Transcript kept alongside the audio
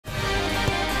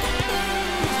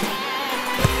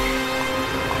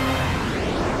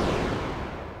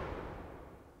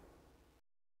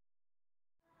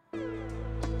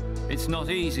It's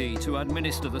not easy to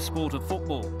administer the sport of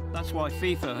football. That's why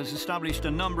FIFA has established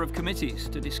a number of committees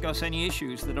to discuss any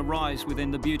issues that arise within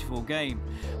the beautiful game,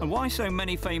 and why so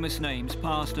many famous names,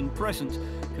 past and present,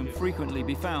 can frequently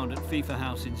be found at FIFA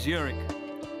House in Zurich.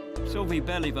 Sylvie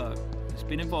Béliveau has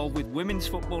been involved with women's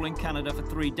football in Canada for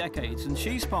 3 decades, and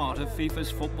she's part of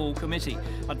FIFA's Football Committee,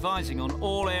 advising on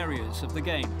all areas of the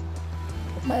game.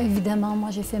 My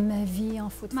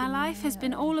life has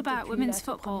been all about women's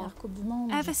football,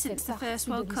 ever since the first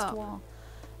World Cup.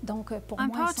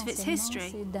 I'm part of its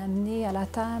history. I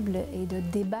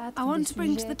want to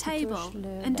bring to the table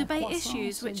and debate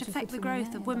issues which affect the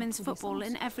growth of women's football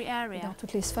in every area.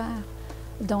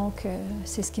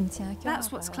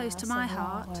 That's what's close to my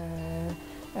heart.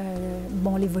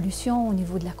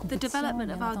 The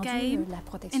development of our game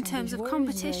in terms of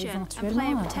competition and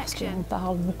player protection.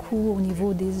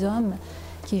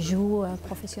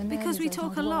 Because we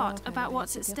talk a lot about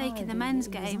what's at stake in the men's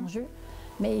game,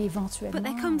 but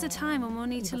there comes a time when we'll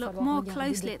need to look more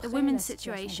closely at the women's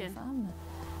situation.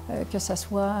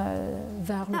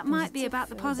 That might be about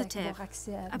the positive,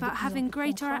 about having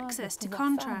greater access to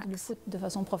contracts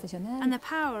and the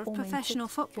power of professional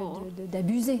football.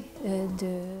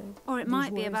 Or it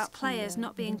might be about players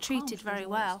not being treated very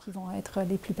well.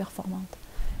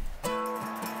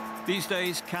 These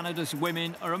days, Canada's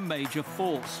women are a major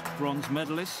force. Bronze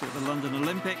medalists at the London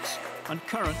Olympics and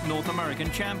current North American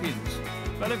champions.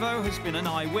 Béliveau has been an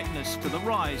eyewitness to the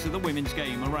rise of the women's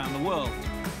game around the world.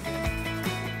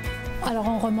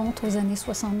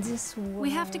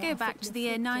 We have to go back to the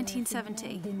year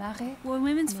 1970, when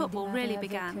women's football really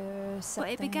began. But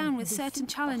it began with certain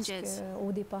challenges,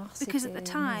 because at the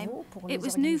time, it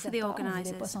was new for the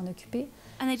organisers,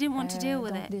 and they didn't want to deal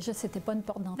with it.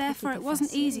 Therefore, it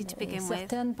wasn't easy to begin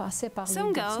with.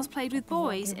 Some girls played with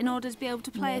boys in order to be able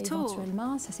to play at all.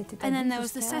 And then there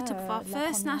was the setup of our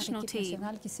first national team,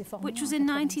 which was in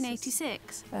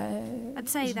 1986. I'd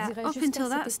say that up until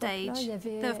that stage,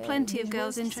 there were plenty of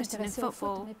girls interested in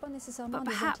football, but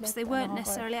perhaps they weren't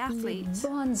necessarily athletes.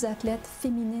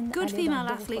 Good female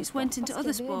athletes went into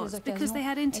other sports because they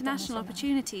had international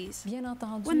opportunities.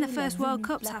 When the first World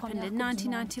Cups happened in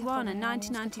 1991 and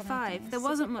 1995, there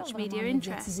wasn't much media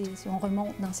interest.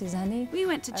 We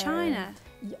went to China.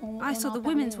 I saw the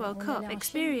Women's World Cup,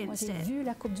 experienced it,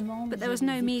 but there was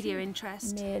no media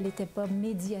interest.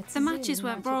 The matches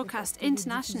weren't broadcast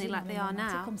internationally like they are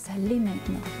now.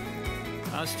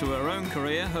 As to her own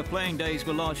career, her playing days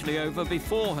were largely over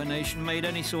before her nation made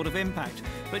any sort of impact.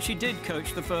 But she did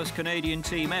coach the first Canadian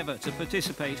team ever to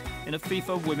participate in a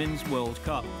FIFA Women's World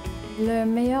Cup.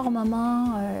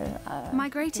 My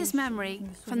greatest memory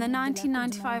from the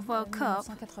 1995 World Cup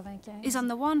is on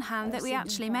the one hand that we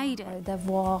actually made it,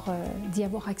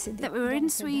 that we were in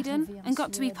Sweden and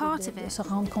got to be part of it.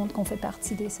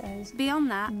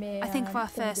 Beyond that, I think of our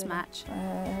first match,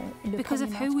 because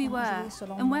of who we were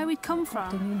and where we'd come from.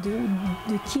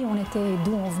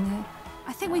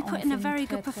 I think we put in a very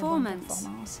good performance,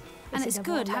 and it's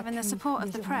good having the support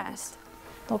of the press.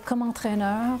 I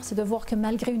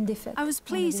was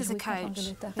pleased as a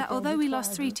coach that although we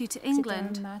lost 3-2 to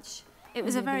England, it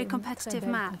was a very competitive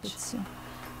match.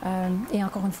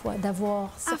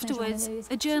 Afterwards,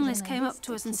 a journalist came up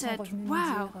to us and said,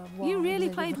 "Wow, you really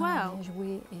played well.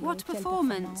 What a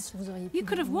performance. You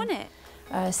could have won it."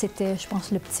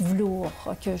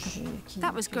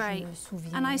 That was great,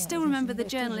 and I still remember the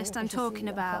journalist I'm talking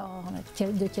about.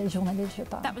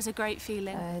 That was a great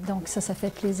feeling.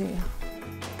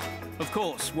 Of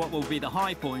course, what will be the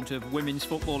high point of women's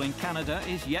football in Canada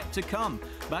is yet to come.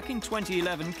 Back in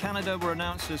 2011, Canada were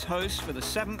announced as hosts for the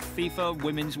 7th FIFA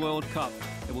Women's World Cup.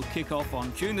 It will kick off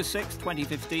on June the 6th,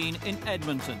 2015 in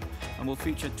Edmonton, and will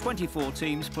feature 24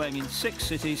 teams playing in 6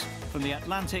 cities from the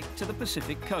Atlantic to the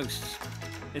Pacific coasts.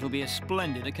 It'll be a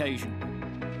splendid occasion.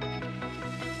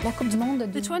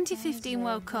 The 2015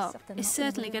 World Cup is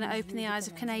certainly going to open the eyes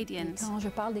of Canadians.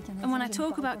 And when I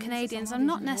talk about Canadians, I'm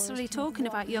not necessarily talking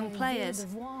about young players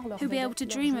who'll be able to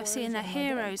dream of seeing their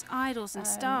heroes, idols and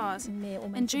stars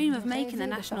and dream of making the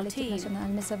national team.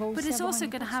 But it's also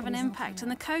going to have an impact on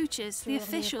the coaches, the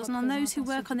officials and on those who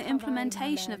work on the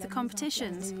implementation of the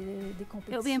competitions.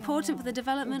 It will be important for the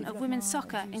development of women's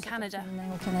soccer in Canada.